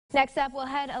Next up, we'll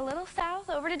head a little south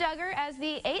over to Duggar as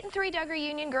the 8-3 Duggar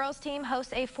Union girls team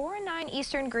hosts a 4-9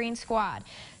 Eastern Greene squad.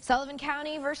 Sullivan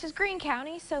County versus Greene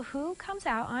County, so who comes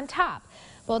out on top?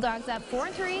 Bulldogs up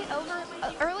 4-3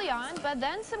 early on, but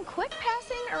then some quick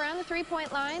passing around the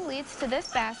three-point line leads to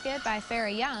this basket by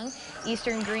Farrah Young.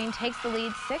 Eastern Greene takes the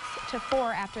lead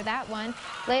 6-4 after that one.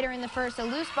 Later in the first, a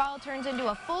loose ball turns into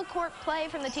a full-court play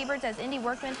from the T-Birds as Indy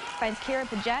Workman finds Kira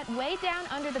Paget way down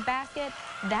under the basket.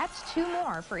 That's two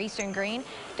more for Eastern Greene.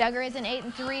 Duggar is an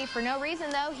 8-3 for no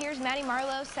reason, though. Here's Maddie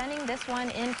Marlowe sending this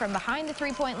one in from behind the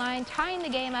three-point line, tying the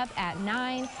game up at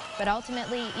 9. But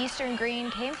ultimately, Eastern Greene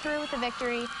came through with the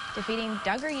victory, defeating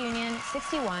Duggar Union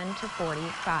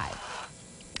 61-45.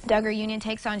 Duggar Union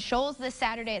takes on Shoals this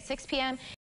Saturday at 6 p.m.